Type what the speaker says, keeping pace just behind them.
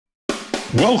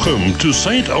Welcome to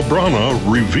Saint Abrana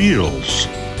Reveals,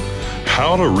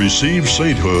 how to receive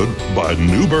sainthood by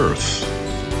new birth.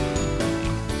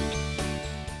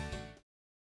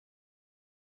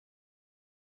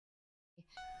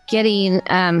 Getting,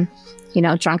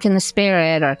 drunk in the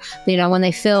spirit, or, when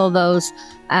they feel those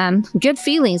good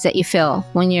feelings that you feel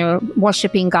when you're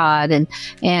worshiping God. And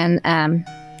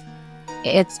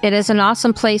it is an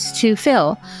awesome place to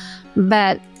feel,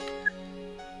 but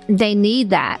they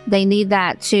need that. They need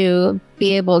that to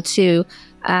be able to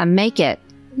make it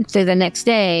through the next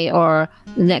day or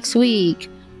the next week.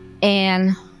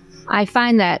 And I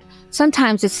find that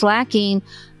sometimes it's lacking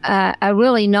a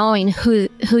really knowing who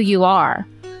you are,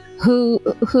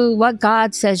 what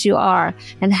God says you are,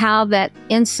 and how that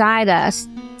inside us,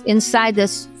 inside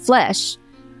this flesh,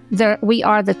 we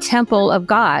are the temple of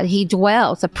God. He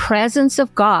dwells. The presence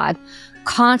of God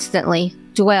constantly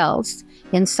dwells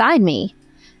inside me.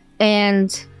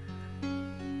 And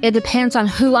it depends on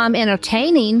who I'm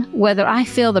entertaining, whether I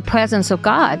feel the presence of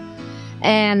God.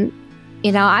 And,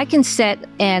 I can sit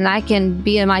and I can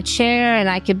be in my chair and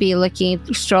I could be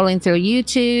strolling through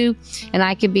YouTube, and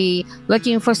I could be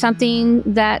looking for something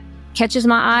that catches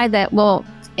my eye that will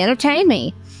entertain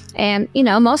me. And,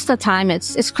 most of the time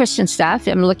it's Christian stuff.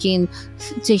 I'm looking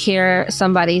to hear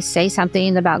somebody say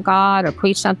something about God or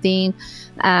preach something.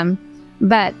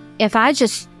 But if I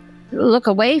just look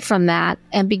away from that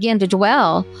and begin to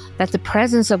dwell, that the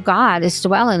presence of God is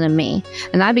dwelling in me,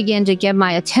 and I begin to give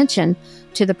my attention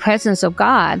to the presence of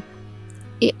God,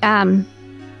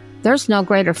 there's no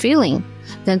greater feeling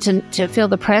than to feel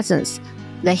the presence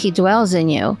that He dwells in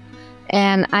you.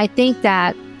 And I think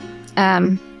that,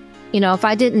 if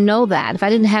I didn't know that, if I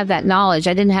didn't have that knowledge,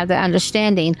 I didn't have that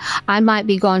understanding, I might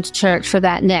be going to church for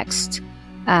that next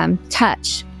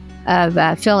touch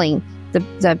of feeling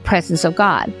the presence of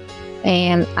God.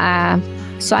 And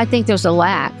so I think there's a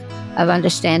lack of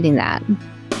understanding that.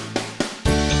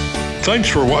 Thanks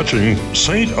for watching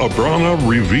Saint Abrana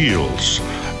Reveals.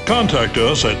 Contact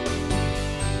us at...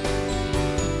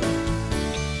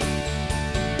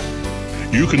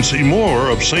 You can see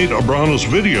more of Saint Abrana's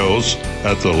videos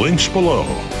at the links below.